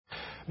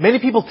Many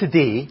people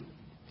today,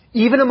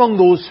 even among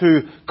those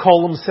who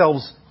call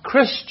themselves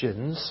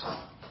Christians,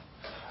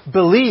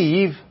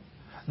 believe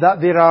that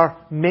there are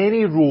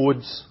many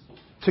roads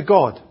to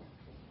God.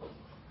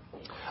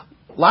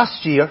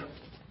 Last year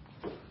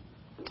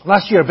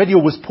a video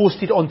was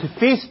posted onto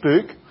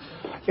Facebook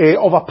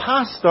of a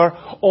pastor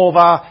of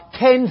a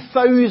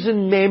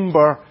 10,000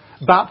 member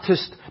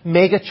Baptist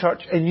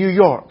megachurch in New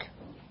York.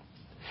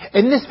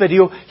 In this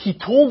video, he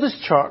told his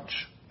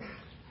church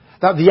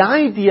that the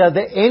idea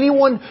that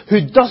anyone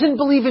who doesn't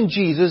believe in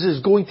Jesus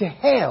is going to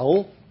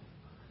hell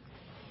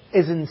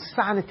is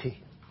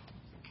insanity.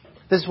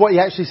 This is what he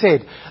actually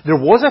said. There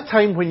was a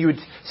time when you would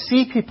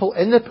see people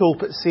in the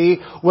pulpit say,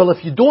 well,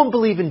 if you don't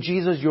believe in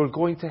Jesus, you're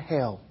going to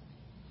hell.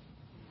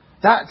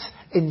 That's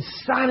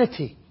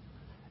insanity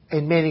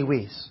in many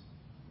ways.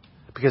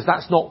 Because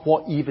that's not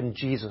what even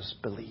Jesus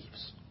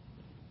believes.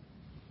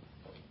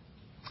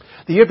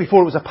 The year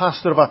before, it was a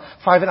pastor of a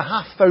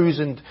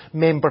 5,500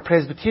 member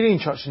Presbyterian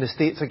church in the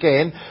States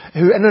again,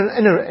 who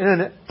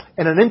in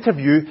an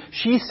interview,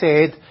 she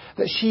said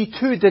that she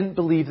too didn't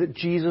believe that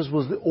Jesus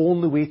was the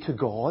only way to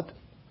God,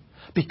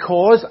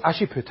 because, as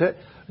she put it,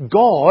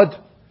 God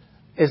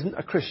isn't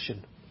a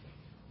Christian.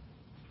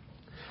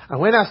 And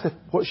when asked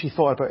what she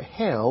thought about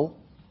hell,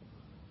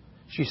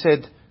 she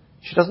said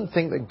she doesn't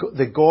think that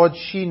the God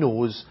she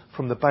knows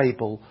from the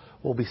Bible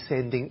will be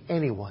sending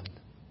anyone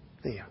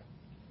there.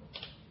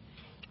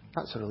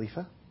 That's a relief,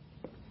 eh?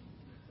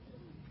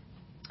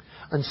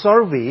 And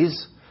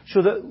surveys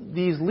show that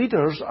these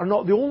leaders are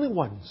not the only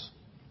ones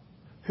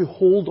who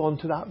hold on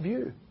to that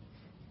view.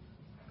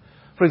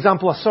 For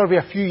example, a survey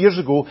a few years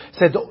ago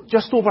said that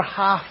just over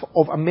half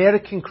of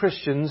American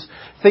Christians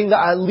think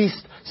that at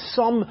least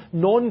some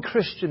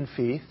non-Christian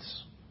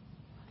faiths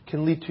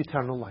can lead to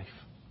eternal life.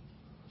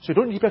 So you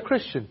don't need to be a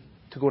Christian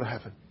to go to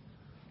heaven.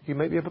 You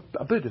might be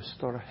a Buddhist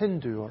or a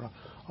Hindu or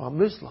a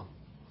Muslim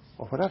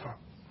or whatever.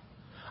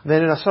 And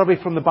then in a survey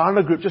from the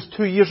Barna Group just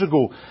 2 years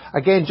ago,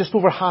 again, just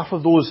over half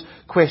of those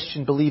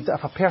questioned believe that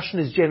if a person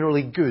is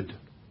generally good,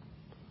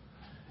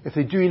 if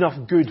they do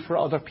enough good for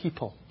other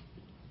people,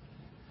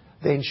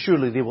 then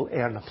surely they will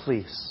earn a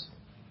place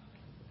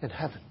in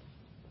heaven.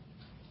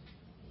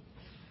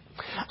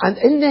 And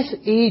in this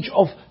age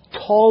of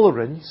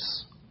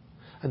tolerance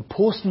and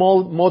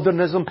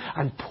postmodernism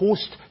and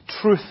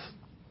post-truth,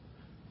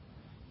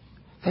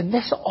 then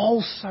this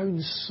all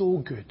sounds so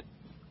good.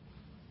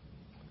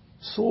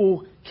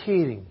 So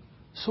caring,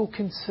 so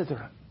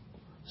considerate,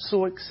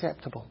 so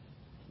acceptable.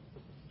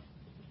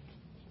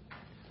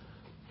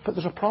 But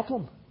there's a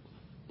problem.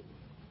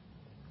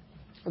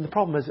 And the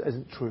problem is it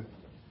isn't true.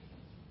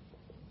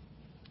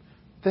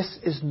 This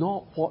is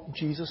not what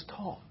Jesus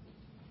taught.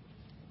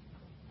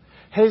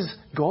 His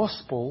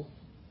gospel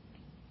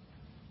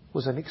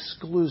was an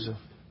exclusive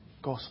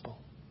gospel.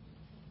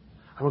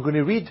 And we're going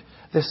to read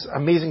this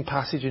amazing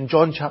passage in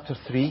John chapter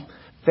 3.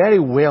 Very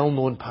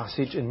well-known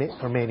passage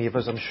for many of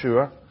us, I'm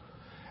sure.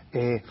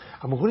 And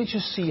we're going to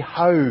just see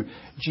how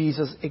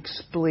Jesus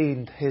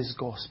explained his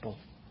gospel.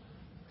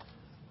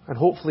 And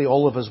hopefully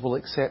all of us will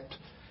accept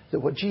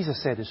that what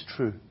Jesus said is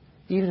true,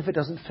 even if it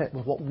doesn't fit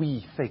with what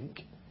we think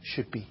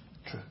should be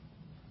true.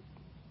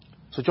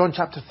 So John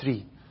chapter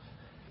 3,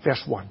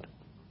 verse 1.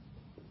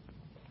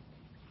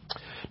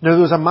 Now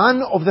there was a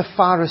man of the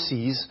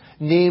Pharisees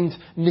named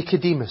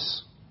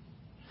Nicodemus,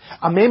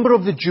 a member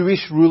of the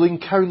Jewish ruling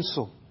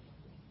council.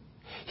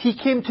 He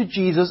came to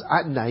Jesus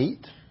at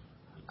night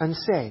and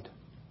said,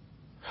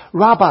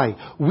 Rabbi,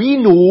 we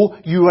know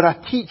you are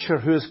a teacher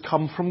who has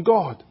come from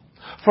God.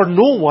 For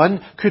no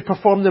one could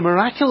perform the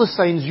miraculous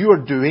signs you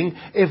are doing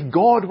if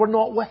God were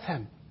not with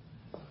him.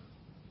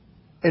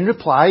 In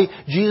reply,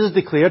 Jesus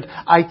declared,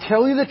 I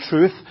tell you the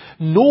truth,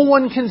 no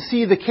one can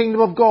see the kingdom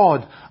of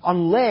God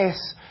unless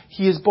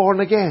he is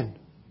born again.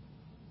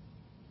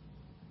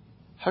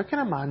 How can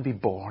a man be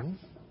born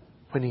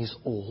when he is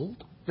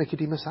old?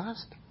 Nicodemus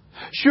asked.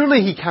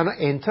 Surely he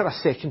cannot enter a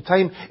second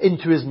time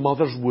into his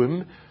mother's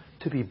womb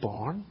to be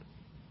born.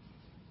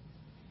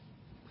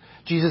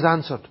 Jesus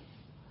answered,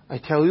 I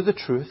tell you the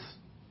truth,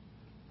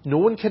 no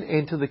one can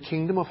enter the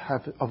kingdom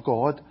of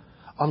God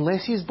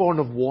unless he is born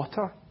of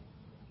water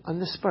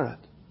and the Spirit.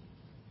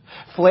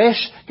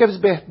 Flesh gives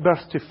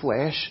birth to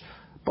flesh,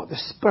 but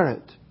the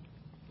Spirit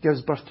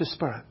gives birth to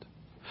spirit.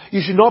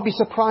 You should not be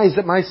surprised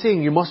at my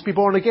saying you must be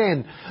born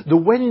again. The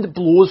wind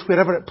blows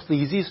wherever it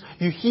pleases.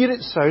 You hear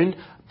its sound,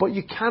 but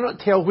you cannot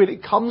tell where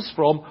it comes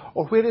from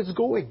or where it's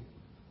going.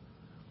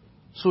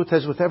 So it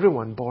is with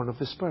everyone born of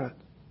the Spirit.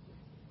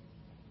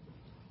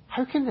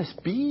 How can this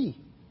be?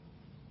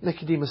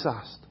 Nicodemus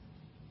asked.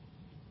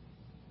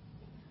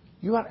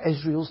 You are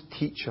Israel's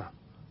teacher,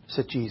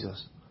 said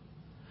Jesus.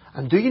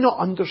 And do you not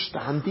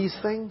understand these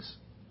things?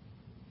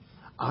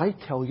 I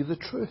tell you the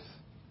truth.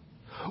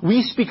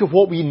 We speak of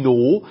what we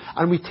know,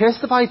 and we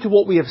testify to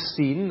what we have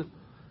seen,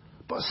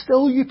 but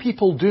still you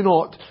people do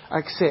not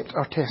accept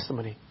our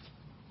testimony.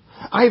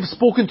 I have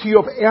spoken to you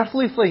of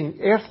earthly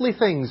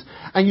things,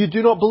 and you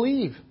do not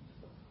believe.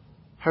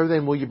 How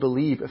then will you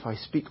believe if I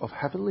speak of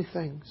heavenly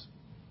things?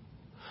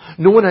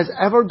 No one has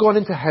ever gone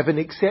into heaven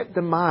except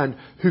the man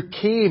who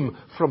came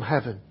from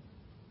heaven,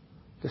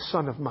 the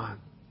Son of Man.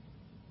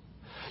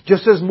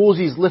 Just as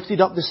Moses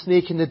lifted up the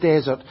snake in the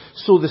desert,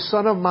 so the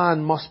Son of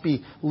Man must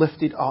be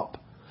lifted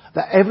up,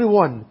 that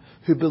everyone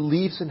who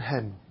believes in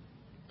him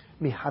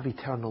may have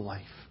eternal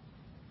life.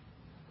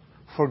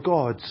 For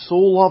God so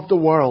loved the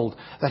world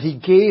that he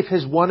gave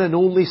his one and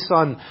only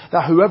Son,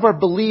 that whoever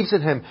believes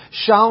in him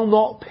shall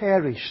not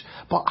perish,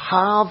 but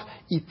have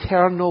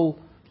eternal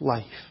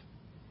life.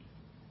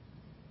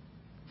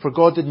 For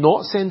God did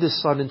not send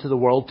his Son into the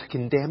world to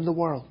condemn the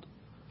world,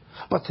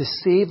 but to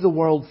save the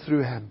world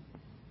through him.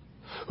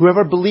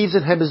 Whoever believes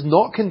in him is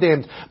not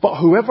condemned, but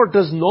whoever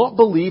does not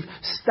believe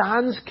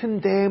stands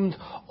condemned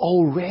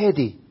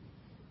already,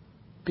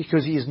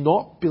 because he has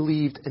not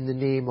believed in the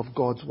name of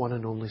God's one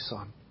and only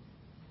Son.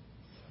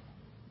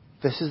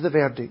 This is the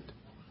verdict.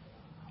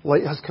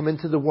 Light has come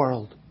into the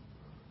world,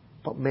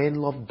 but men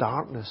love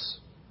darkness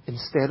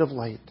instead of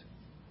light,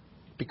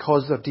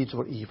 because their deeds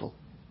were evil.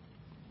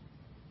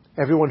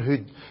 Everyone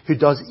who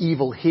does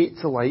evil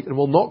hates the light and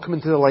will not come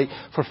into the light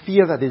for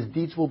fear that his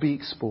deeds will be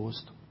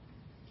exposed.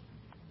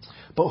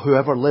 But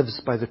whoever lives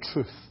by the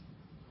truth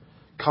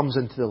comes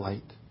into the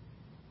light,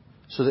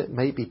 so that it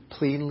might be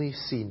plainly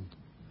seen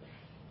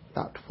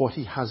that what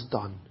he has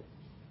done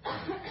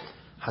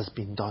has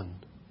been done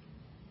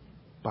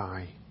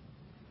by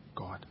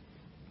God.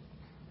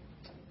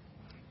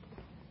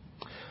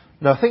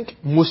 Now, I think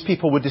most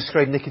people would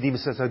describe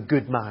Nicodemus as a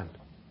good man.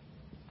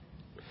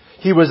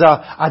 He was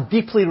a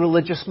deeply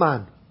religious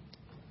man,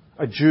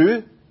 a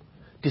Jew,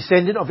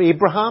 descendant of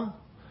Abraham,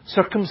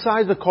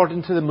 circumcised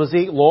according to the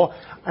Mosaic law,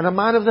 and a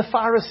man of the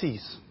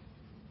Pharisees.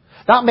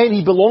 That meant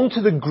he belonged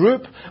to the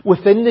group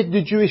within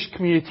the Jewish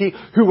community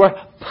who were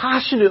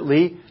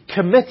passionately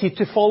committed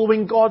to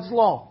following God's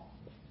law,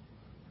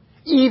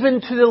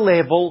 even to the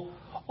level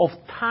of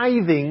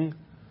tithing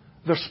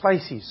their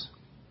spices,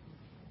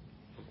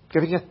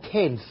 giving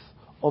 1/10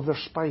 of their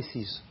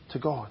spices to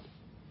God.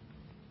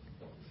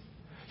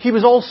 He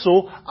was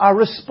also a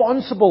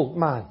responsible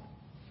man.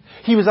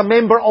 He was a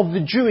member of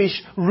the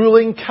Jewish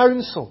ruling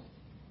council.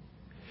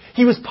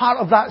 He was part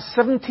of that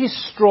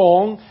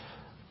 70-strong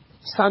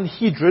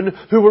Sanhedrin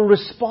who were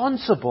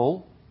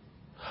responsible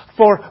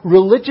for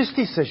religious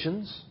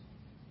decisions,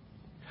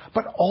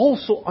 but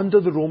also under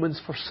the Romans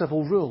for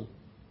civil rule.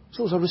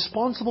 So it was a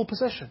responsible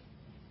position.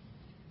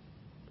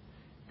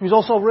 He was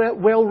also a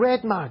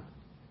well-read man.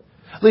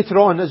 Later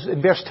on, as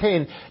in verse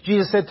 10,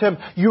 Jesus said to him,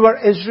 "You are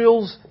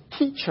Israel's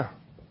teacher."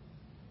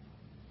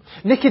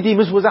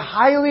 Nicodemus was a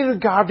highly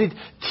regarded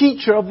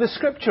teacher of the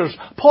Scriptures,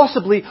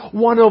 possibly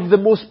one of the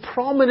most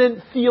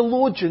prominent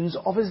theologians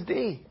of his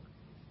day.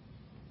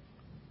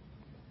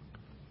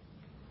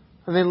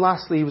 And then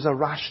lastly, he was a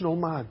rational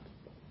man.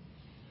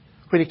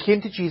 When he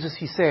came to Jesus,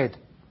 he said,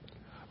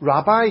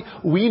 "Rabbi,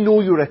 we know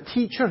you're a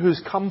teacher who's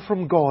come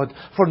from God,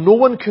 for no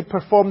one could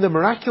perform the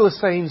miraculous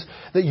signs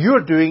that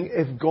you're doing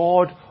if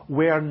God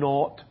were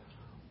not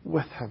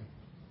with him."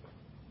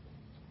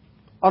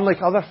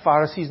 Unlike other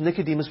Pharisees,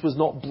 Nicodemus was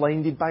not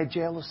blinded by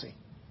jealousy.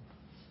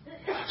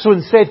 So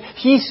instead,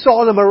 he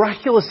saw the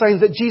miraculous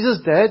signs that Jesus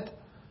did,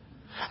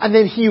 and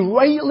then he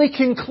rightly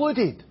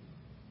concluded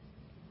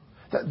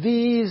that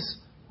these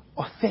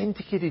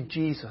authenticated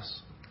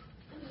Jesus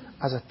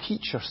as a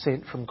teacher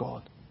sent from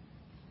God.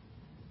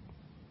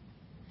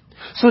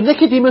 So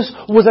Nicodemus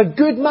was a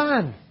good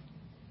man.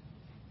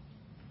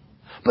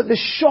 But the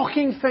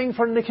shocking thing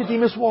for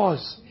Nicodemus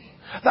was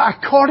that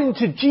according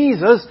to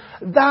Jesus,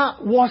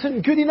 that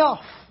wasn't good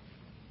enough.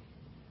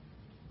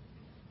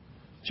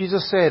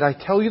 Jesus said, "I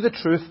tell you the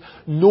truth,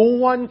 no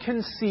one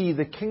can see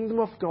the kingdom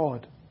of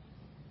God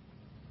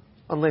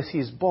unless he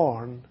is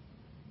born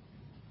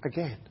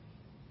again."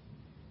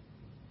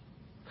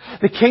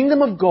 The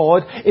kingdom of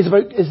God is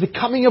the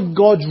coming of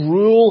God's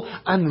rule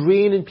and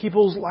reign in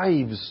people's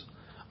lives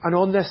and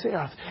on this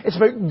earth. It's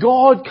about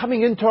God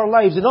coming into our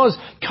lives and us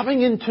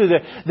coming into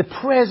the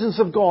presence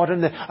of God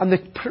and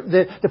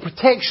the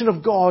protection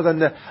of God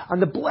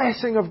and the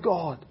blessing of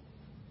God.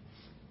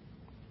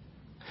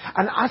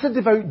 And as a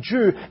devout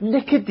Jew,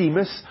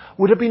 Nicodemus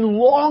would have been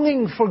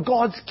longing for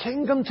God's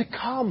kingdom to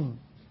come.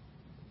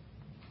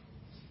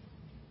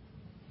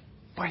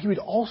 But he would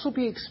also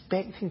be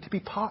expecting to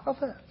be part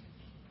of it.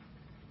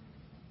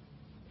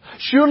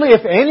 Surely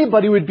if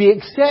anybody would be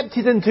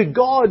accepted into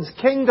God's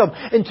kingdom,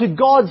 into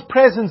God's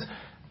presence,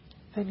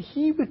 then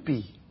he would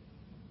be.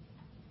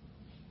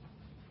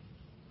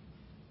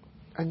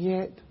 And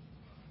yet,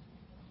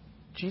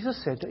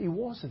 Jesus said that he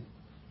wasn't.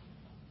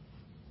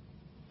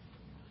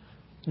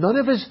 None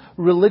of his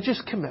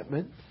religious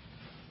commitment,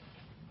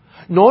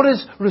 nor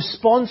his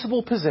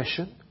responsible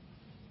position,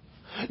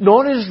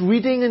 nor his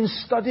reading and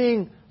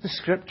studying the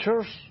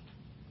Scriptures,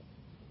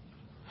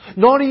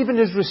 not even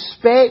his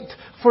respect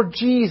for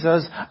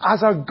Jesus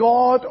as a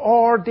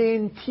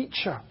God-ordained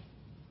teacher.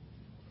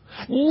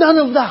 None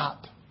of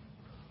that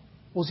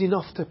was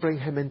enough to bring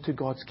him into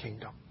God's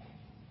kingdom.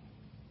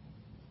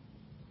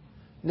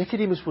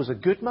 Nicodemus was a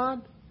good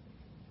man,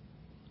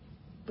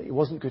 but he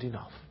wasn't good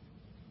enough.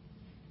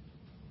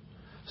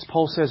 As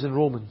Paul says in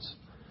Romans,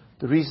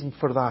 the reason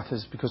for that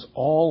is because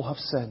all have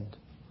sinned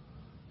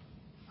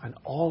and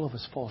all of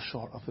us fall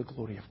short of the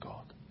glory of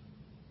God.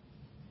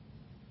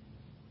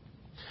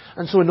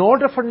 And so in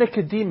order for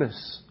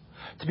Nicodemus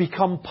to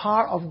become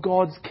part of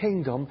God's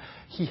kingdom,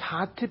 he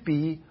had to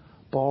be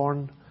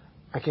born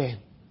again.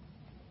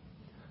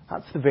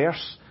 That's the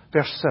verse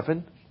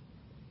 7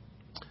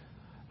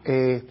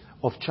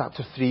 of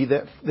chapter 3.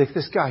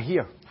 This guy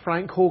here,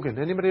 Frank Hogan.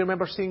 Anybody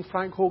remember seeing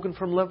Frank Hogan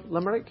from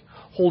Limerick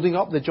holding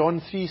up the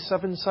John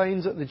 3:7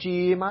 signs at the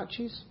GAA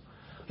matches?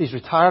 He's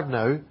retired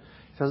now.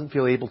 He doesn't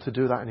feel able to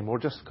do that anymore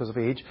just because of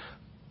age.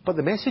 But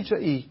the message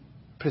that he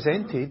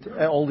presented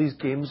at all these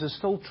games is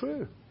still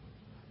true.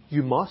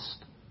 You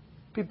must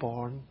be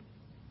born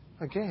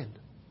again.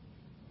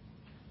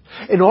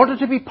 In order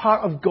to be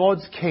part of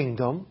God's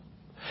kingdom,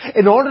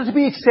 in order to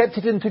be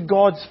accepted into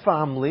God's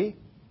family,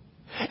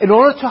 in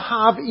order to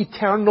have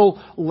eternal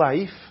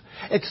life,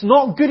 it's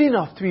not good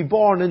enough to be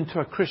born into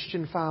a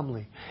Christian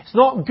family. It's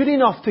not good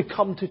enough to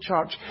come to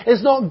church.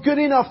 It's not good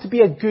enough to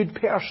be a good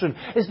person.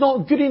 It's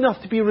not good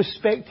enough to be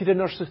respected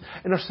in our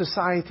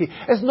society.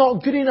 It's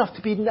not good enough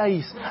to be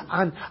nice.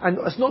 And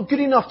it's not good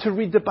enough to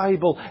read the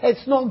Bible.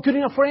 It's not good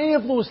enough for any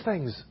of those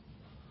things.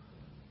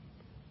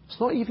 It's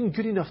not even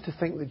good enough to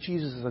think that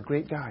Jesus is a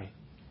great guy.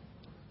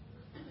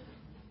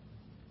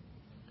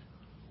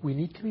 We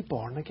need to be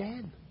born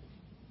again.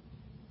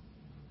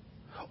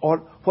 Or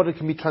what it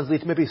can be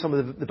translated, maybe some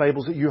of the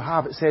Bibles that you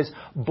have, it says,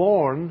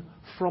 born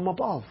from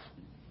above.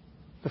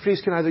 The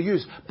phrase can either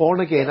use born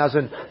again as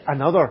in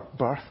another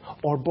birth,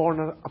 or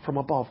born from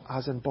above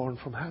as in born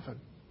from heaven.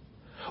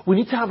 We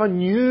need to have a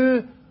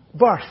new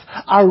birth,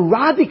 a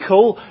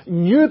radical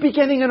new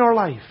beginning in our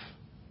life.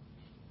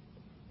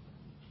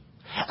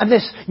 And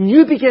this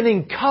new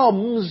beginning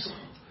comes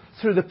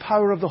through the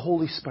power of the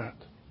Holy Spirit.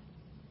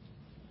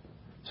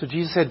 So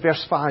Jesus said,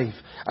 verse 5,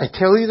 I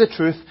tell you the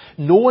truth,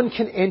 no one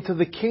can enter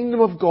the kingdom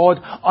of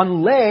God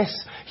unless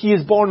he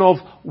is born of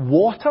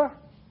water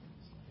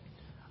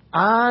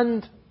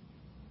and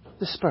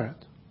the Spirit.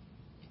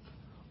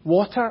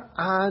 Water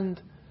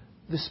and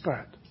the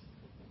Spirit.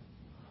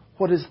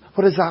 What does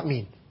that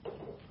mean?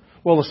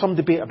 Well, there's some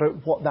debate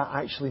about what that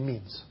actually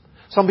means.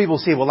 Some people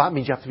say, well, that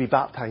means you have to be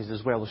baptized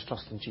as well as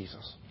trust in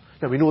Jesus.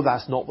 Now, we know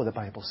that's not what the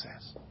Bible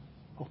says.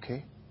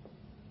 Okay?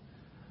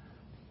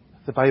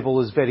 The Bible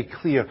is very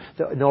clear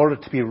that in order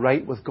to be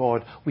right with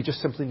God, we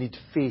just simply need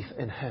faith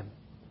in Him.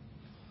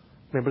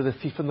 Remember the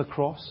thief on the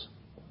cross?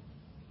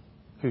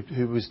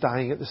 Who was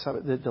dying at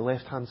the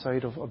left-hand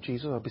side of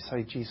Jesus, or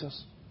beside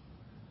Jesus?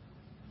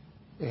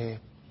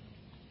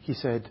 He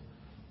said,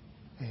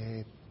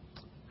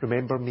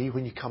 remember me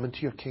when you come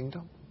into your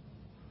kingdom.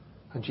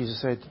 And Jesus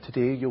said,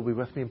 today you'll be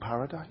with me in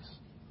paradise.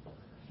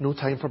 No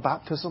time for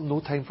baptism, no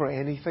time for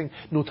anything,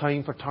 no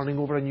time for turning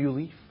over a new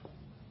leaf.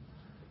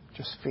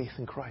 Just faith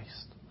in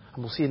Christ.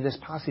 And we'll see in this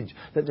passage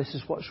that this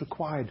is what's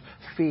required.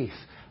 Faith,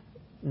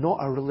 not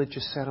a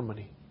religious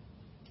ceremony.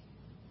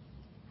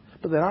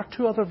 But there are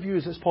two other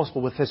views that's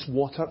possible with this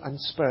water and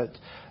Spirit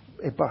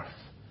birth.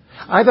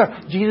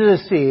 Either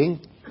Jesus is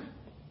saying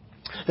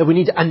that we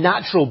need a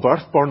natural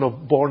birth, born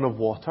of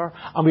water,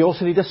 and we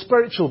also need a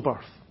spiritual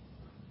birth,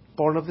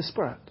 born of the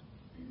Spirit.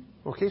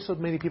 Okay, so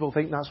many people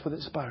think that's what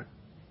it's about.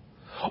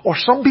 Or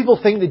some people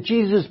think that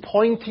Jesus is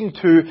pointing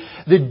to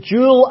the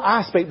dual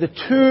aspect, the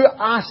two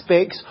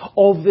aspects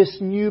of this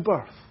new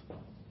birth.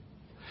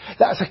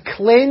 That's a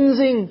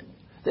cleansing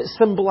that's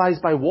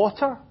symbolized by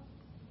water,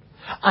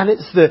 and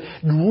it's the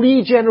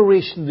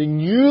regeneration, the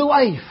new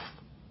life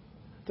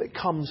that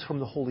comes from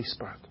the Holy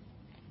Spirit.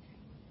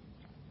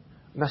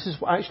 And this is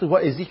actually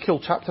what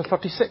Ezekiel chapter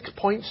 36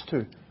 points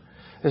to.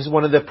 This is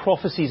one of the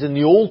prophecies in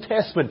the Old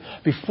Testament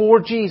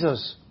before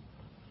Jesus.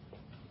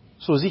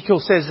 So Ezekiel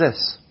says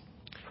this,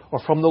 or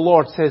from the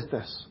Lord says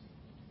this.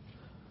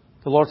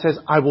 The Lord says,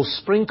 I will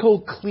sprinkle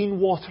clean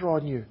water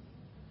on you,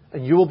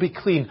 and you will be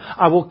clean.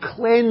 I will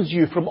cleanse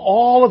you from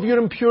all of your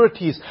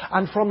impurities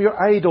and from your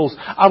idols.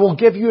 I will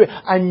give you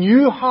a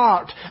new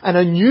heart and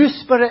a new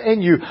spirit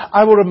in you.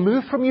 I will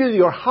remove from you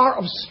your heart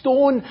of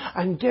stone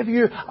and give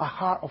you a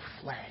heart of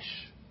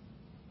flesh.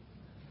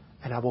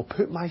 And I will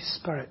put my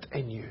spirit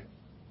in you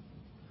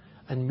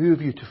and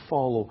move you to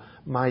follow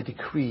my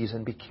decrees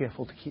and be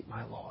careful to keep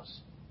my laws.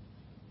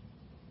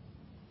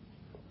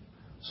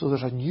 So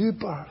there's a new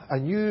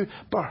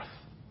birth,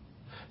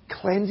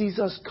 cleanses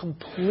us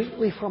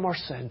completely from our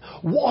sin,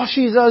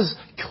 washes us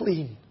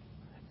clean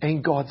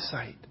in God's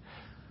sight,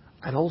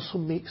 and also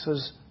makes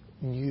us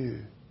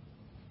new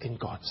in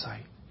God's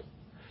sight,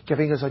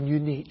 giving us a new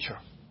nature,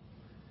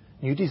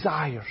 new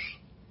desires,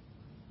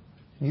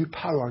 new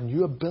power,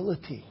 new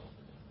ability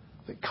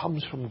that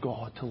comes from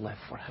God to live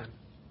for Him.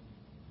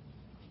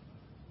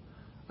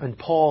 And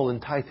Paul in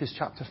Titus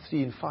chapter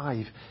 3 and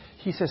 5,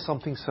 he says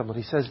something similar.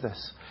 He says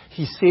this,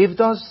 He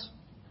saved us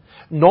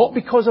not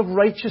because of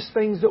righteous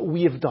things that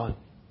we have done,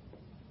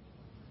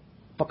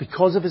 but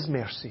because of His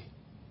mercy.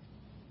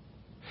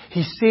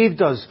 He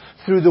saved us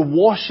through the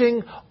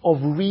washing of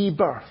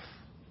rebirth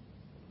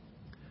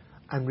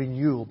and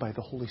renewal by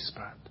the Holy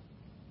Spirit.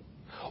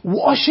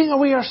 washing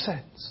away our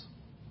sins,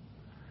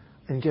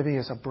 and giving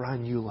us a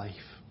brand new life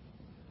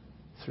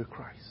through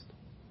Christ.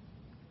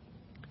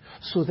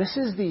 So this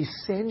is the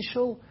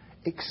essential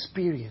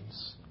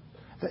experience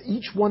that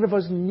each one of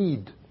us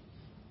need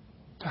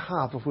to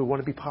have if we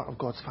want to be part of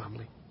God's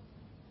family.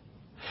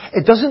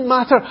 It doesn't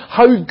matter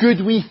how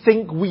good we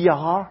think we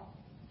are,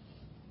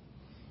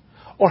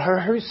 or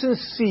how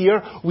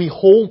sincere we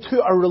hold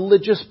to our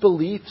religious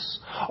beliefs,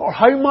 or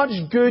how much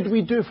good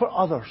we do for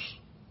others.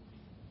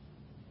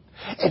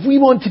 If we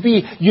want to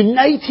be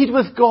united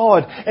with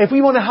God, if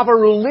we want to have a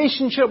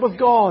relationship with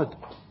God,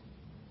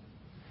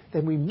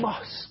 then we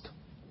must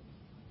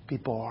be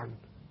born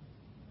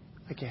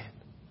again.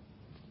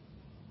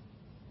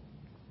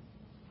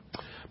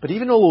 But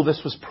even although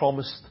this was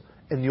promised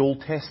in the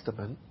Old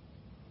Testament,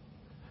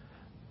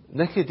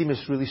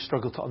 Nicodemus really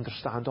struggled to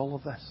understand all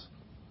of this.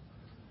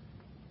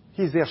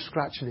 He's there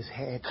scratching his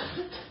head.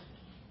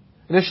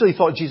 Initially he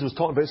thought Jesus was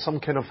talking about some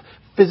kind of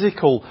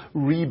physical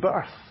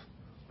rebirth,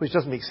 which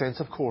doesn't make sense,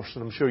 of course,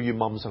 and I'm sure you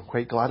mums are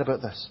quite glad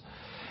about this.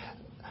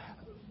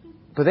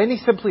 But then he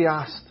simply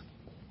asked,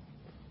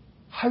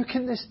 how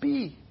can this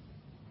be?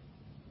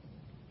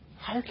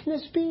 How can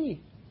this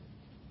be?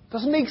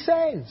 Doesn't make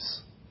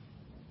sense.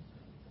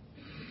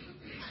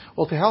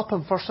 Well, to help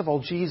him, first of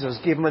all, Jesus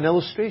gave him an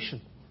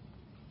illustration.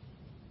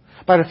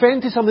 By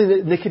referring to something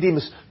that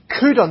Nicodemus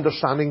could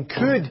understand and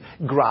could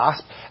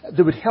grasp,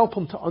 that would help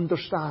him to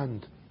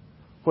understand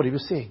what he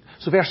was saying.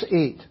 So verse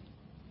 8.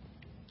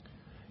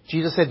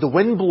 Jesus said, the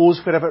wind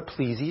blows wherever it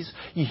pleases.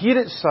 You hear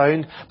its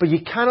sound, but you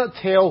cannot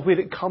tell where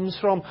it comes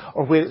from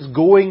or where it's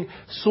going.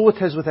 So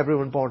it is with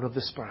everyone born of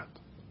the Spirit.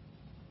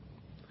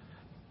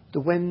 The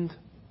wind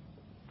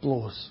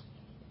blows.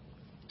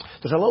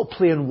 There's a little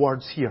play on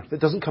words here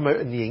that doesn't come out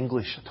in the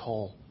English at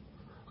all.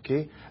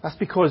 Okay? That's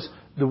because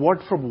the word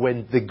for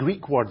wind, the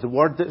Greek word, the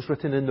word that's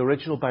written in the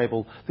original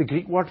Bible, the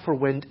Greek word for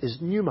wind is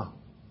pneuma.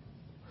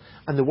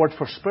 And the word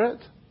for spirit,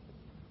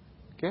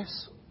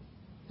 guess,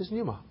 is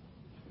pneuma.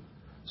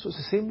 So it's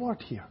the same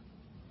word here.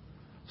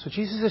 So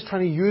Jesus is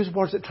trying to use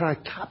words that try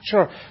to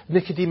capture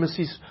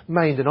Nicodemus'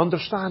 mind and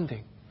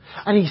understanding.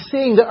 And he's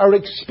saying that our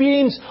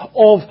experience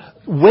of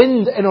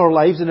wind in our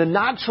lives in the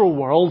natural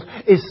world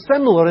is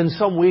similar in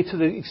some way to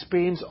the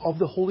experience of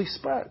the Holy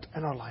Spirit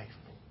in our life.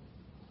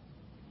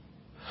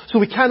 So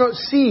we cannot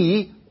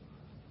see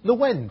the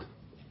wind.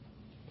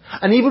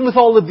 And even with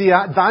all of the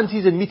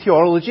advances in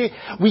meteorology,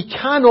 we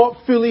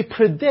cannot fully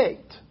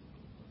predict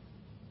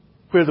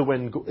where the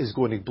wind is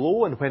going to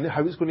blow and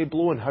how it's going to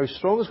blow and how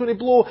strong it's going to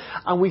blow.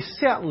 And we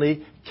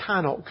certainly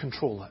cannot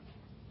control it.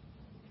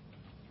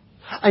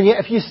 And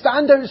yet if you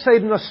stand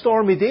outside on a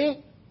stormy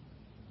day,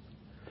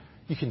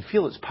 you can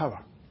feel its power.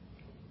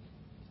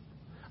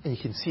 And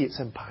you can see its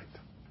impact.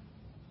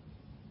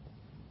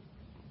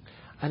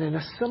 And in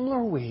a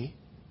similar way,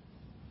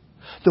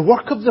 the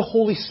work of the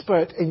Holy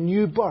Spirit in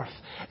new birth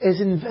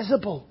is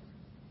invisible.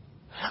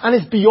 And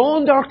is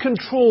beyond our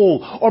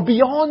control or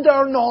beyond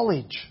our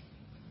knowledge.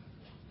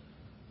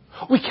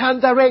 We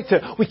can't direct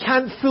it. We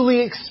can't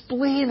fully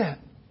explain it.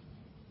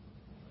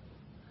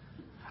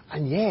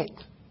 And yet,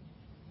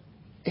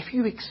 if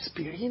you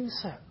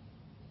experience it,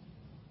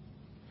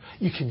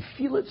 you can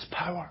feel its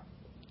power.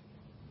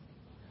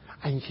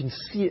 And you can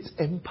see its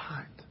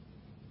impact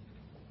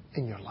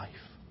in your life.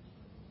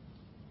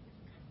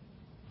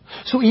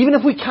 So even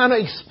if we cannot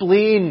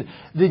explain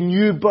the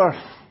new birth,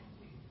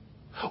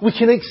 we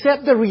can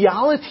accept the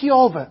reality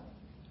of it.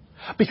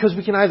 Because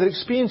we can either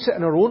experience it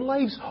in our own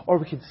lives or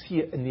we can see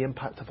it in the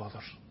impact of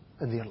others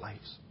in their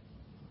lives.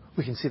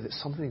 We can see that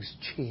something's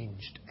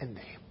changed in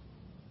them.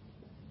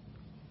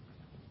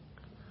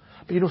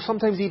 But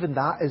sometimes even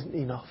that isn't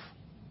enough.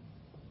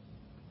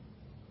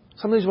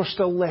 Sometimes we're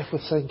still left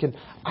with thinking,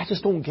 I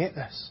just don't get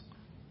this.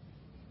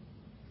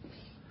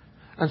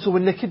 And so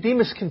when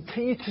Nicodemus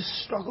continued to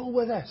struggle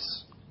with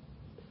this,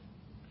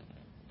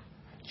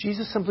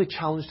 Jesus simply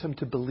challenged him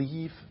to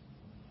believe,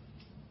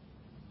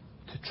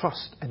 to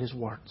trust in his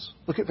words.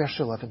 Look at verse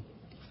 11.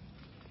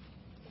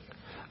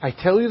 I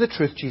tell you the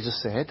truth,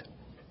 Jesus said.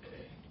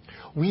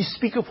 We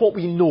speak of what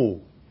we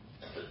know.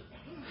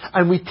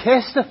 And we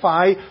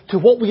testify to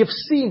what we have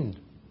seen.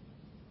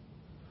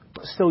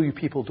 But still you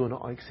people do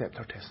not accept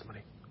our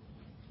testimony.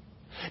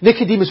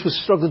 Nicodemus was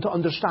struggling to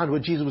understand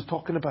what Jesus was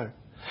talking about.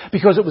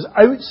 Because it was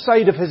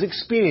outside of his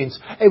experience.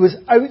 It was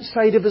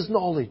outside of his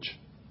knowledge.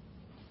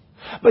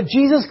 But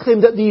Jesus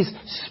claimed that these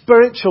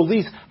spiritual,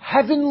 these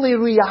heavenly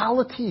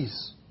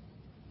realities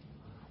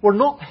were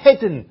not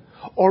hidden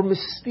or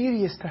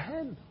mysterious to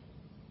him.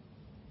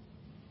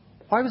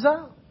 Why was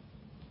that?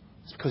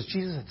 It's because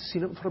Jesus had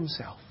seen it for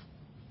himself.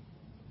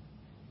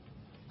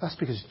 That's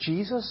because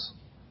Jesus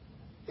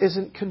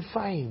wasn't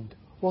confined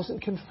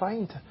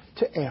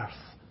to earth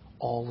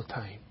all the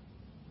time.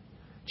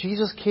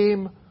 Jesus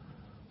came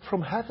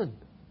from heaven.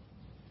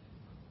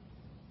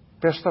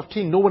 Verse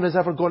 13, no one has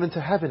ever gone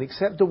into heaven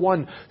except the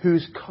one who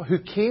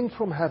came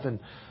from heaven,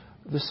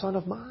 the Son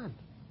of Man.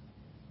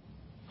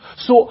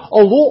 So,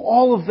 although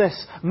all of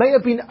this might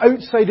have been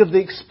outside of the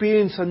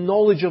experience and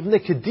knowledge of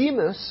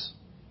Nicodemus,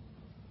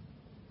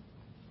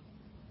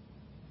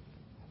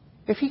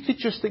 if he could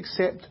just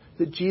accept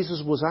that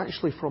Jesus was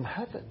actually from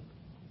heaven,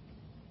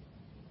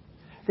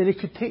 then he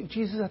could take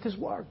Jesus at his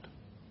word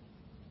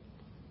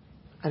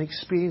and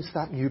experience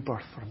that new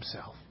birth for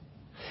himself.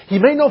 He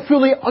might not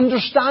fully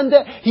understand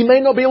it. He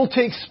might not be able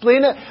to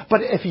explain it.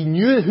 But if he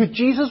knew who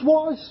Jesus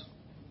was,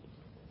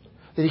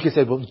 then he could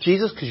say, well,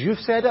 Jesus, because you've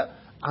said it,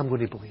 I'm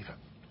going to believe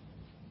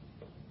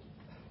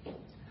it.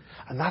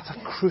 And that's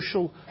a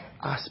crucial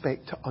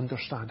aspect to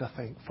understand, I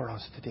think, for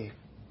us today.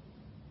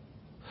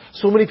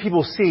 So many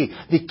people say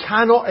they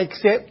cannot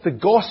accept the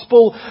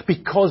gospel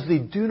because they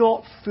do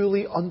not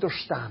fully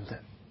understand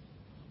it.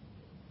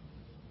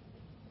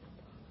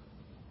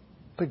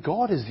 But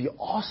God is the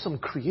awesome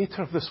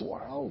creator of this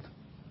world.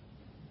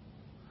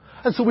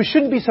 And so we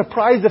shouldn't be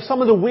surprised if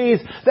some of the ways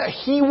that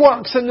He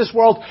works in this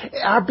world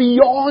are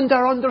beyond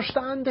our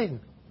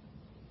understanding.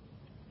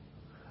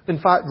 In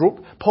fact,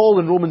 Paul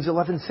in Romans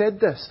 11 said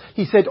this.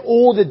 He said,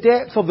 "Oh, the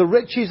depth of the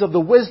riches of the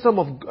wisdom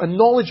and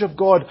knowledge of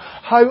God,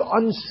 how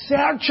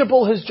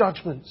unsearchable His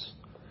judgments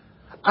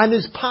and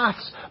His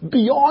paths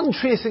beyond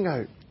tracing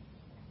out."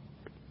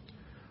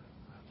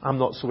 I'm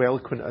not so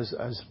eloquent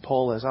as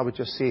Paul is. I would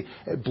just say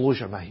it blows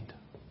your mind.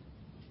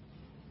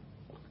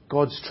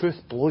 God's truth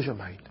blows your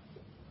mind.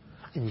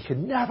 And you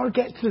can never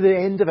get to the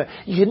end of it.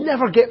 You can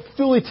never get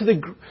fully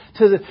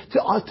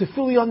to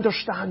fully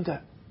understand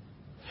it.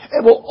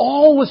 It will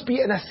always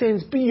be, in a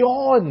sense,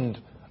 beyond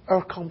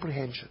our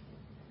comprehension.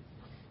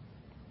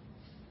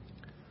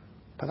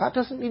 But that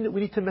doesn't mean that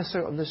we need to miss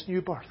out on this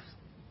new birth.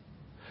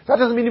 That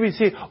doesn't mean that we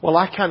say, well,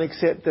 I can't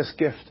accept this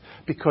gift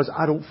because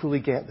I don't fully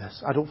get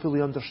this. I don't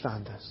fully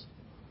understand this.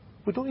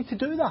 We don't need to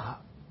do that.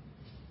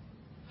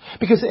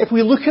 Because if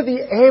we look at the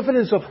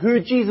evidence of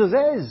who Jesus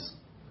is,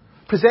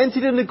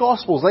 presented in the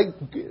Gospels,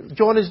 like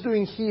John is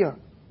doing here,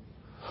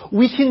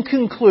 we can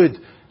conclude,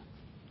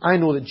 I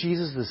know that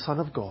Jesus is the Son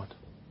of God.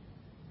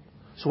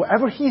 So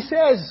whatever He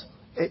says,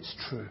 it's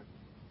true.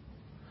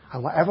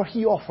 And whatever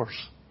He offers,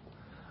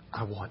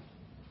 I want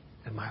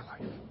in my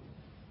life.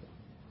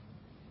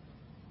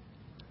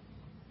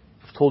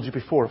 I've told you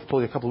before, I've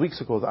told you a couple of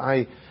weeks ago that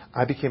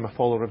I became a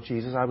follower of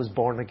Jesus. I was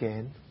born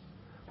again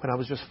when I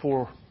was just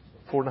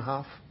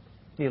 4.5,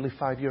 nearly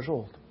 5 years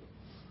old.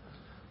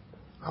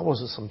 I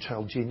wasn't some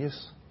child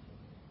genius.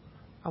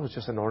 I was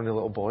just an ordinary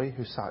little boy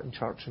who sat in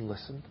church and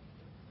listened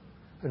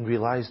and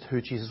realised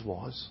who Jesus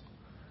was.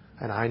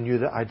 And I knew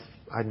that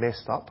I'd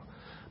messed up.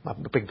 My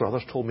big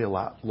brothers told me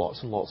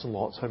lots and lots and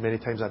lots how many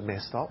times I'd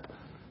messed up.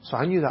 So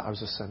I knew that I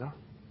was a sinner.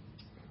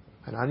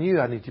 And I knew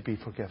I needed to be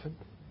forgiven.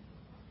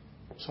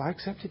 So I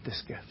accepted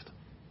this gift.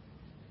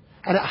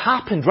 And it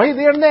happened right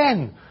there and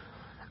then.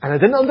 And I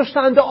didn't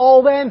understand it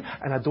all then,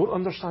 and I don't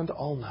understand it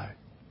all now.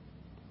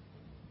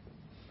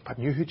 But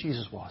I knew who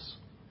Jesus was.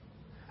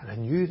 And I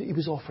knew that He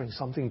was offering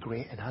something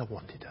great, and I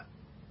wanted it.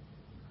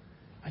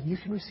 And you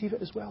can receive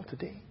it as well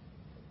today.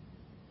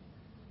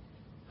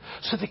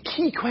 So the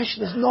key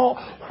question is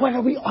not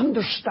whether we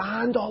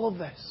understand all of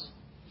this.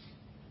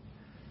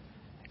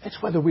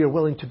 It's whether we are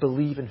willing to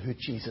believe in who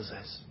Jesus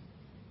is.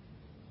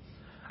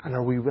 And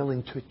are we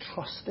willing to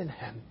trust in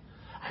Him,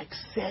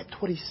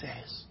 accept what He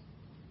says,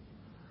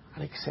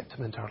 and accept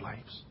Him into our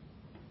lives?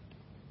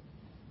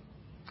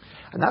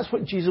 And that's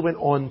what Jesus went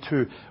on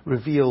to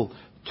reveal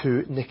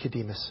to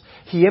Nicodemus.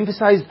 He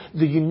emphasized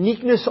the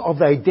uniqueness of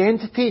the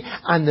identity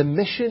and the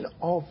mission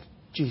of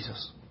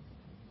Jesus.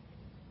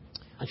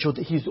 And showed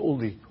that He's the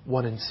only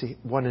one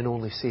and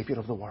only Saviour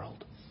of the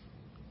world.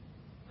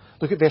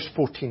 Look at verse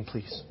 14,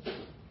 please.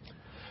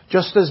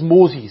 Just as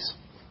Moses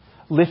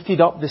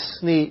lifted up the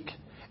snake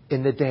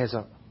in the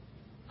desert,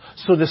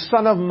 so the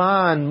Son of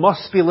Man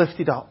must be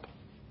lifted up,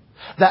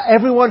 that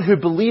everyone who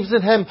believes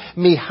in Him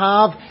may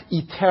have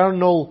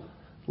eternal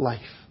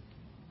life.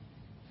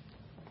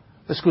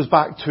 This goes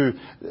back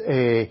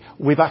to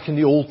way back in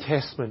the Old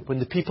Testament, when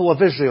the people of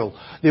Israel,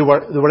 they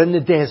were in the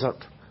desert,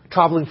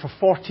 travelling for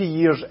 40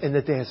 years in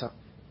the desert.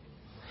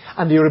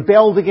 And they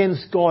rebelled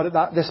against God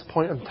at this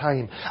point in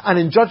time. And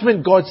in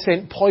judgment, God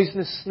sent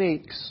poisonous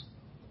snakes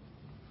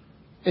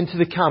into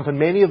the camp, and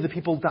many of the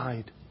people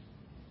died.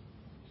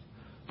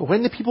 But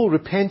when the people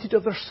repented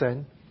of their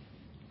sin,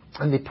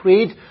 and they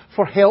prayed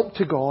for help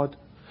to God,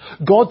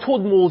 God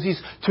told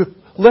Moses to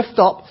lift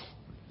up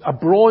a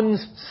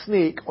bronze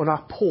snake on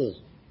a pole,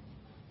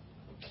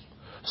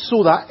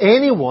 so that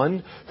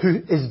anyone who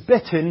is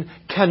bitten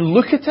can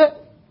look at it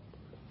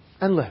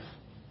and live.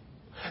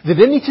 They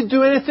didn't need to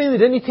do anything. They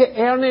didn't need to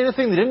earn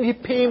anything. They didn't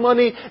need to pay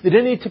money. They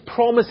didn't need to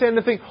promise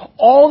anything.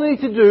 All they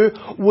needed to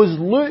do was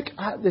look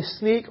at the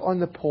snake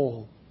on the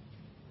pole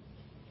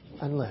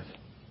and live.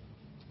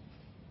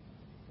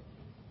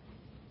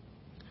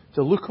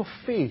 The look of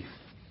faith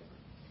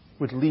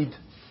would lead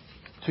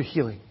to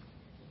healing.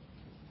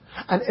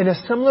 And in a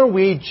similar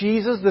way,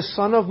 Jesus, the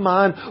Son of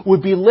Man,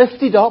 would be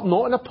lifted up,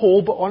 not on a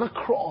pole, but on a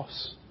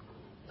cross,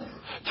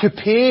 to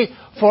pay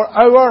for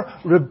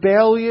our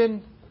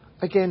rebellion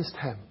against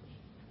Him.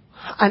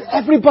 And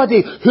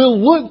everybody who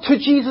looked to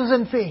Jesus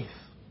in faith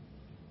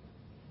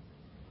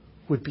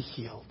would be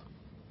healed,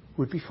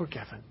 would be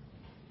forgiven,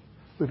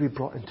 would be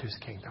brought into His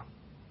kingdom.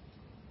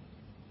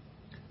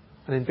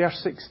 And in verse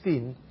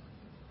 16,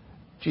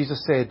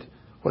 Jesus said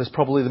what is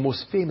probably the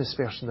most famous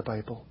verse in the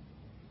Bible.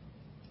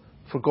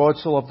 For God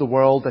so loved the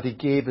world that he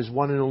gave his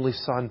one and only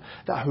Son,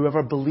 that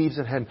whoever believes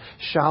in him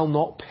shall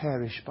not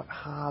perish but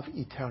have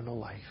eternal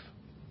life.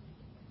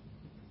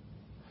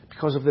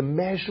 Because of the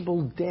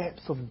measurable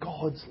depth of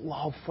God's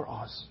love for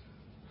us,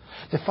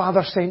 the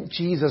Father sent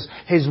Jesus,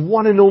 his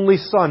one and only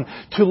Son,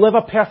 to live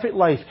a perfect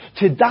life,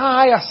 to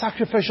die a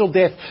sacrificial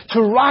death,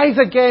 to rise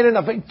again in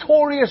a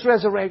victorious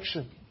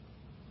resurrection.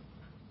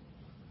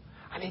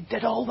 And he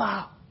did all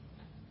that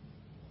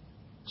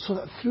so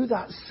that through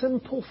that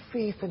simple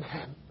faith in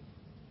him,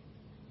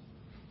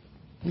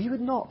 we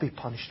would not be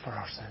punished for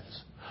our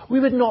sins. We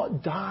would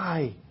not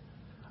die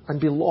and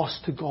be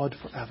lost to God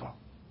forever.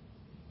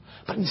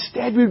 But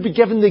instead we would be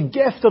given the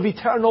gift of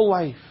eternal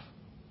life.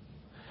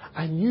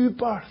 A new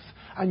birth,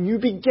 a new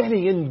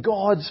beginning in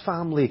God's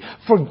family.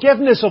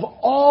 Forgiveness of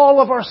all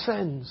of our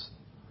sins.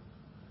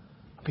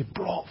 And be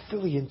brought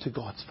fully into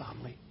God's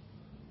family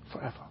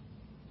forever.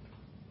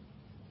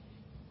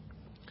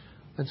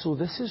 And so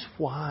this is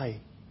why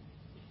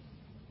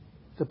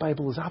the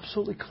Bible is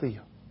absolutely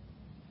clear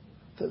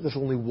that there's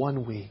only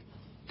one way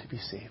to be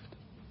saved.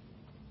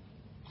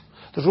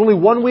 There's only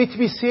one way to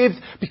be saved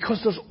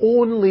because there's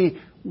only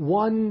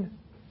one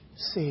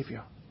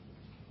Saviour.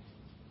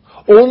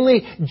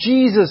 Only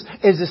Jesus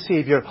is the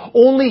Saviour.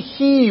 Only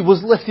He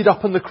was lifted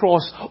up on the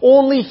cross.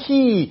 Only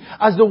He,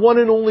 as the one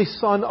and only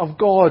Son of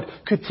God,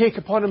 could take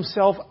upon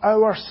Himself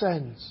our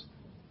sins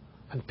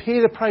and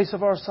pay the price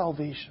of our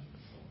salvation.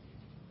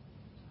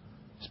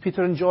 As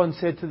Peter and John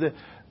said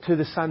to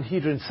the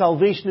Sanhedrin,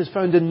 salvation is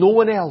found in no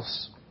one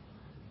else,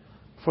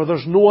 for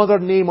there's no other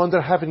name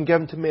under heaven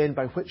given to men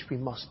by which we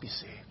must be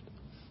saved.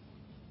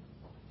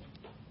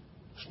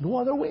 There's no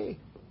other way.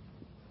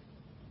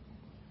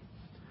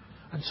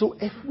 And so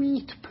if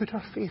we put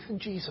our faith in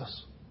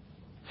Jesus,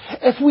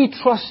 if we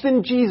trust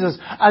in Jesus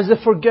as the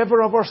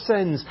forgiver of our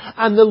sins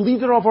and the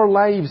leader of our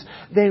lives,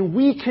 then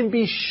we can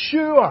be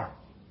sure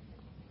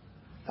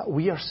that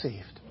we are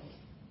saved.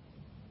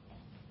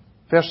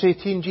 Verse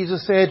 18,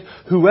 Jesus said,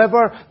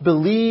 whoever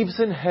believes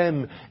in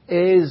Him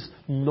is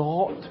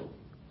not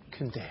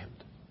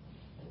condemned.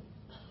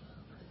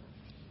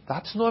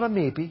 That's not a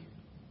maybe.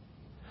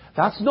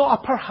 That's not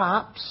a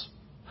perhaps.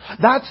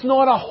 That's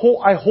not a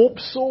I hope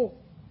so.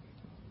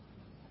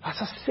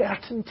 That's a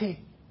certainty.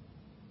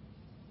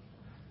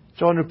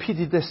 John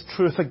repeated this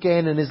truth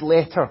again in his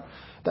letter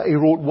that he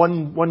wrote,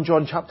 1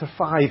 John chapter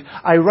 5.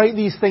 I write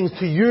these things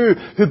to you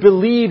who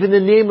believe in the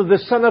name of the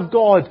Son of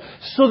God,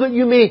 so that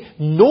you may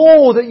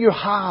know that you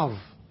have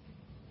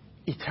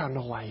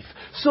eternal life.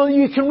 So that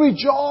you can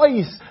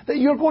rejoice that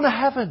you're going to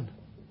heaven.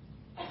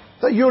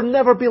 That you'll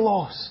never be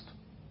lost.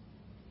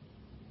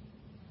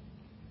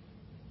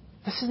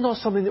 This is not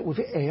something that we've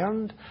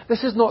earned.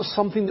 This is not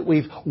something that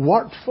we've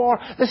worked for.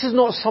 This is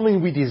not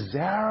something we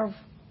deserve.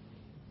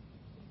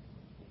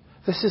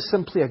 This is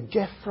simply a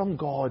gift from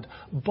God,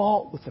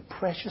 bought with the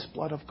precious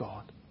blood of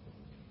God.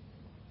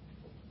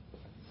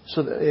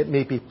 So that it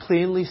may be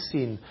plainly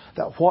seen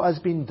that what has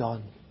been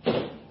done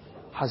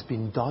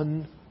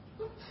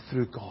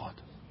through God.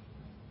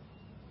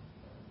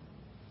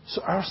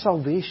 So our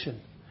salvation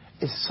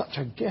is such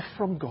a gift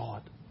from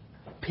God,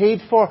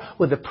 paid for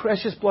with the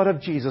precious blood of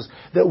Jesus,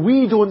 that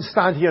we don't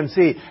stand here and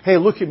say, hey,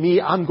 look at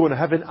me, I'm going to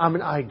heaven,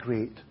 I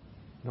great.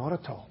 Not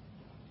at all.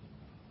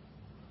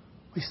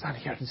 We stand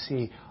here and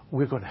say,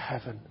 we're going to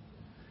heaven.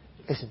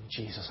 Isn't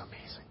Jesus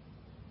amazing?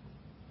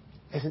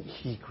 Isn't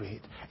He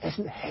great?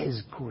 Isn't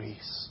His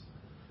grace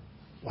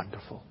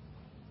wonderful?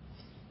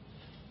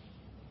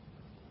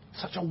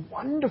 Such a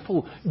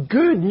wonderful,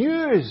 good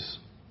news.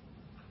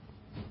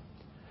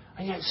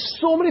 And yet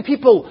so many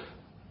people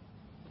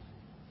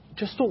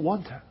just don't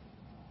want it.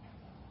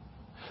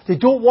 They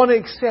don't want to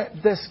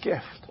accept this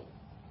gift.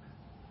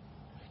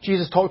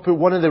 Jesus talked about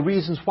one of the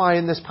reasons why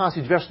in this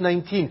passage, verse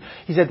 19.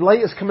 He said, light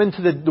has come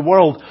into the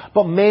world,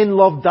 but men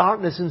love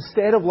darkness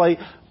instead of light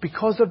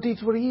because their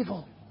deeds were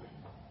evil.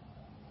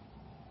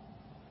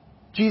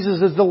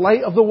 Jesus is the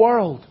light of the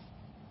world.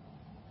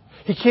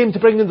 He came to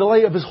bring in the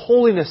light of His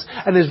holiness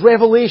and His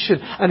revelation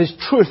and His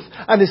truth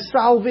and His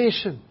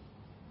salvation.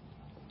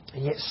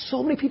 And yet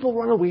so many people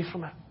run away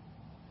from it.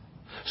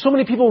 So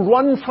many people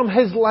run from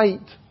His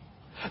light.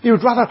 They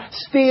would rather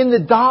stay in the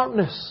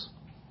darkness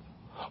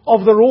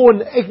of their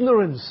own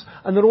ignorance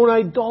and their own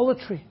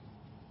idolatry.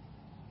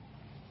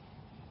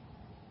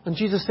 And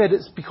Jesus said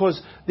it's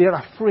because they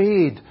are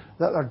afraid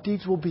that their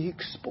deeds will be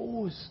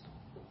exposed.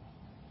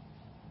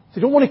 They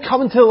don't want to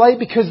come into the light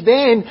because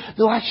then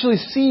they'll actually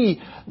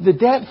see the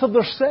depth of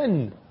their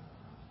sin.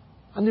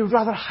 And they would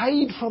rather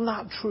hide from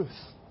that truth.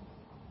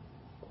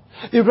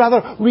 They would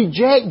rather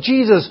reject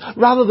Jesus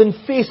rather than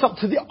face up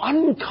to the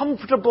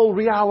uncomfortable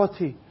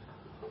reality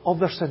of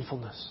their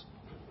sinfulness.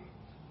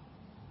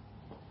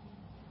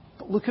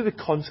 But look at the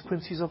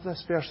consequences of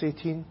this, verse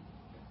 18.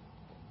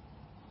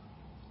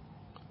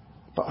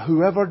 But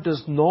whoever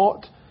does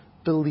not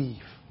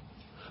believe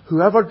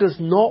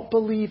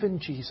in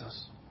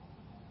Jesus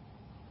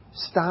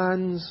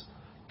stands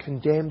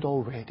condemned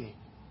already,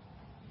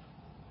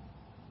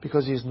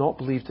 because he has not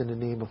believed in the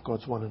name of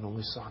God's one and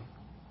only Son.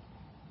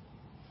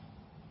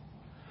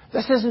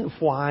 This isn't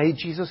why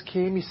Jesus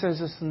came, he says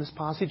this in this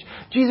passage.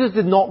 Jesus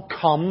did not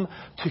come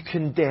to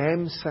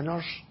condemn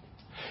sinners.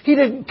 He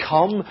didn't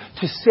come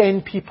to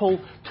send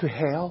people to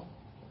hell.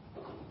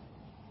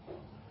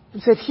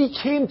 Instead, he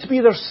came to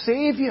be their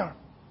Saviour.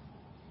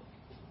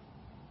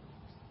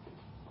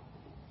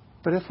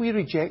 But if we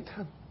reject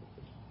him,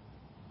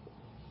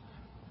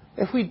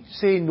 if we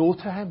say no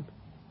to him,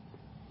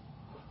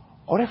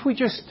 or if we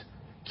just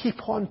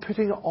keep on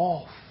putting it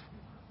off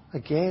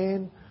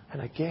again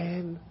and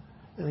again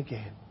and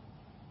again,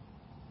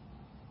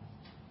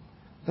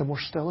 then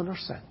we're still in our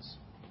sins.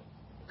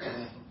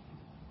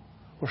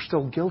 We're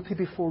still guilty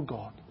before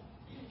God.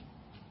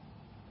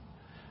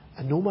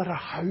 And no matter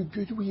how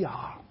good we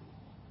are,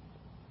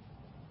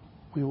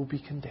 we will be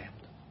condemned.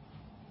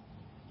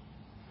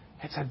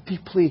 It's a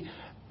deeply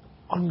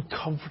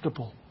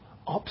uncomfortable,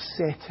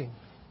 upsetting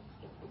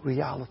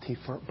reality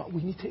but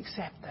we need to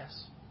accept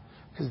this,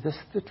 because this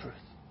is the truth.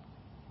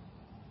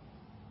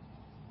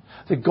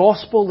 The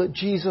gospel that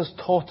Jesus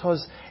taught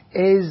us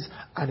is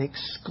an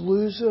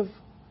exclusive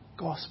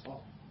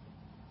gospel.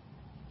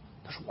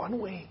 There's one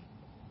way.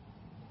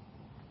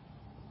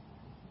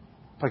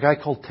 A guy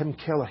called Tim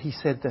Keller, he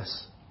said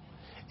this: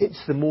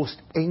 it's the most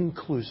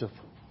inclusive,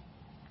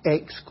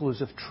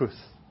 exclusive truth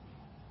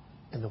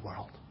in the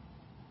world.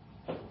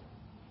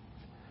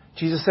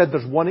 Jesus said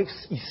there's one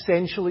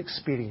essential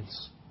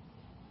experience.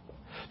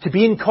 To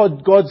be in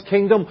God's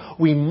kingdom,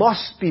 we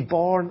must be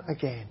born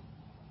again.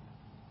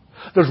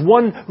 There's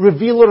one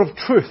revealer of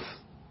truth.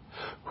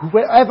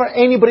 Whatever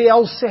anybody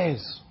else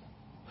says,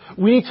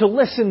 we need to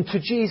listen to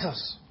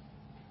Jesus.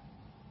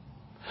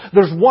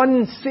 There's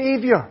one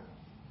Saviour.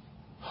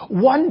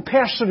 One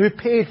person who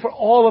paid for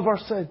all of our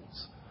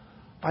sins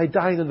by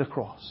dying on the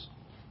cross.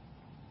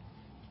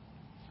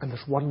 And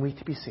there's one way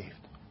to be saved.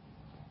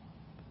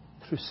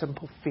 Through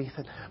simple faith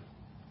in him.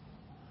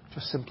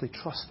 Just simply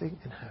trusting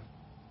in him.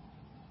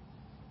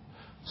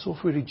 So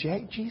if we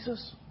reject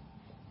Jesus,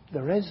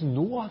 there is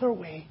no other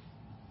way.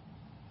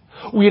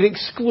 We are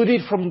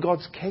excluded from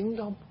God's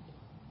kingdom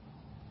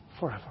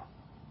forever.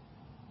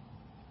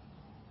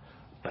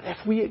 But if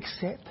we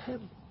accept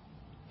him,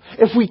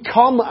 if we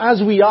come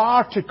as we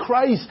are to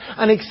Christ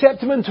and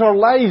accept him into our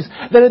lives,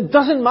 then it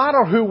doesn't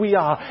matter who we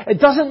are. It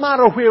doesn't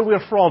matter where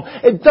we're from.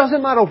 It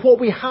doesn't matter what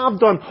we have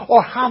done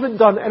or haven't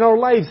done in our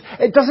lives.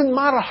 It doesn't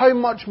matter how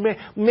much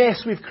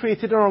mess we've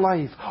created in our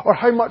life or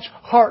how much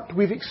hurt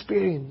we've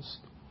experienced.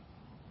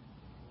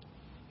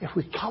 If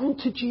we come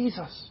to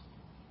Jesus,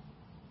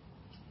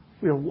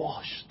 we are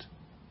washed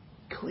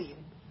clean.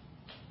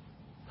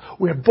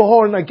 We're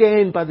born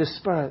again by the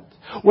Spirit.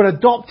 We're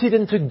adopted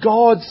into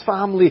God's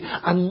family,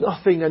 and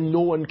nothing and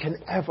no one can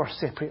ever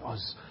separate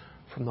us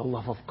from the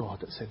love of God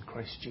that's in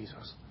Christ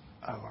Jesus,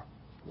 our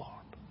Lord.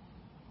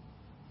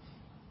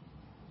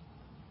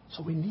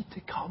 So we need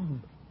to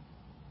come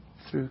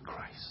through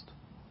Christ.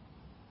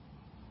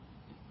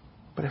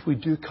 But if we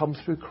do come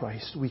through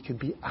Christ, we can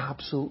be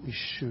absolutely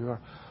sure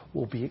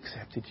we'll be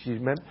accepted.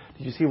 Did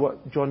you see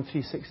what John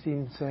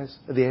 3:16 says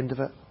at the end of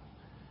it?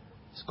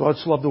 God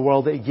so loved the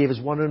world that he gave his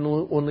one and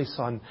only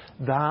Son,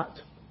 that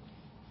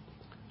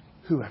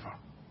whoever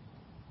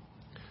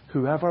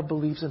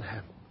believes in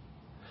him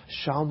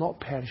shall not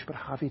perish but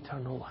have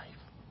eternal life.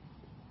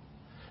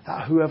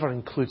 That whoever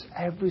includes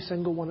every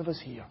single one of us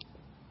here,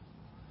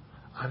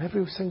 and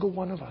every single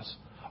one of us,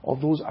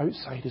 of those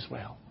outside as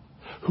well.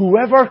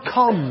 Whoever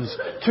comes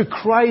to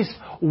Christ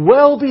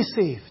will be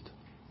saved.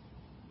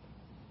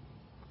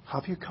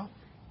 Have you come?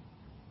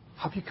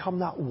 Have you come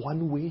that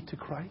one way to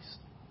Christ?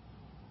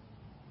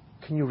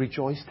 Can you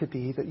rejoice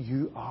today that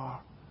you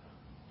are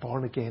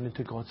born again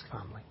into God's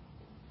family?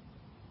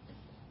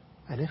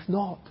 And if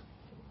not,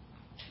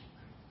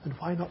 then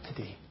why not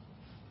today?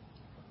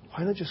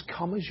 Why not just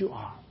come as you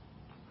are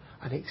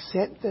and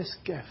accept this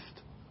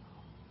gift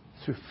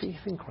through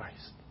faith in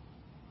Christ,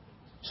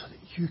 so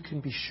that you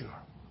can be sure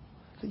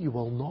that you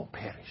will not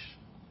perish,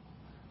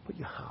 but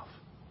you have